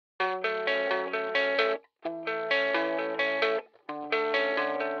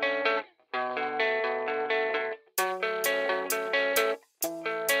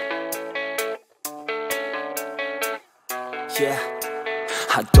Yeah,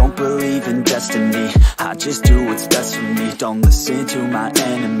 I don't believe in destiny, I just do what's best for me. Don't listen to my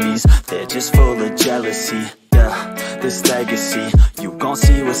enemies, they're just full of jealousy. Yeah, this legacy, you gon'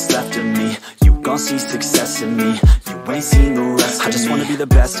 see what's left of me. You gon' see success in me, you ain't seen the rest of me. I just wanna be the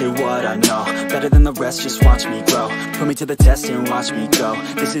best at what I know, better than the rest, just watch me grow. Put me to the test and watch me go.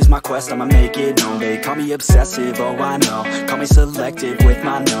 This is my quest, I'ma make it known. They call me obsessive, oh I know. Call me selective with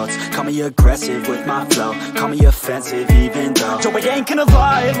my notes, call me aggressive with my flow, call me offensive even though Joe, I ain't gonna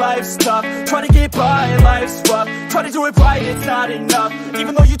lie, life's tough. Try to get by, life's rough. Try to do it right, it's not enough.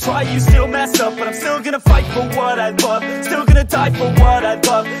 Even though you try, you still mess up. But I'm still gonna fight for what I love, still gonna die for what I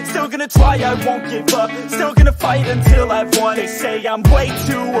love, still gonna try, I won't give up, still gonna fight until I've won. They say I'm way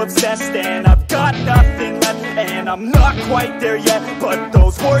too obsessed and I've got nothing left, and I'm not quite there yet, but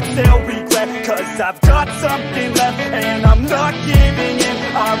those words they'll regret, cause I've got something left and I'm not giving in.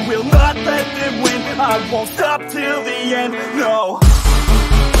 I will not let them win, I won't stop till the end, no.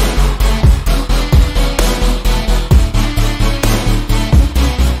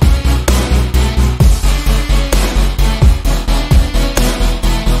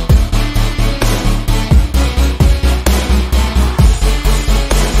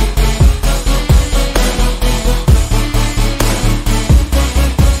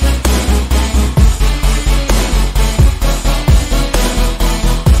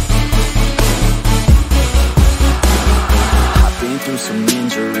 Some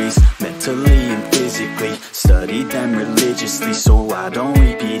injuries, mentally and physically. Studied them religiously so I don't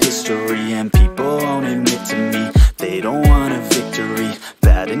repeat history. And people won't admit to me they don't want a victory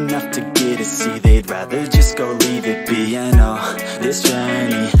bad enough to get a C. They'd rather just go leave it be. And oh, this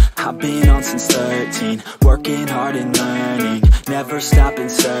journey I've been on since 13, working hard and learning, never stopping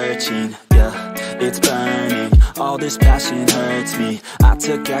searching. Yeah, it's burning, all this passion hurts me. I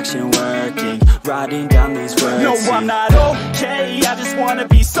took action working, writing down these words. No, I'm not okay, I just wanna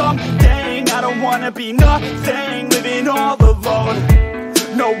be something. I don't wanna be nothing, living all alone.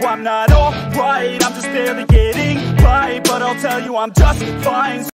 No, I'm not alright, I'm just barely getting by, but I'll tell you I'm just fine.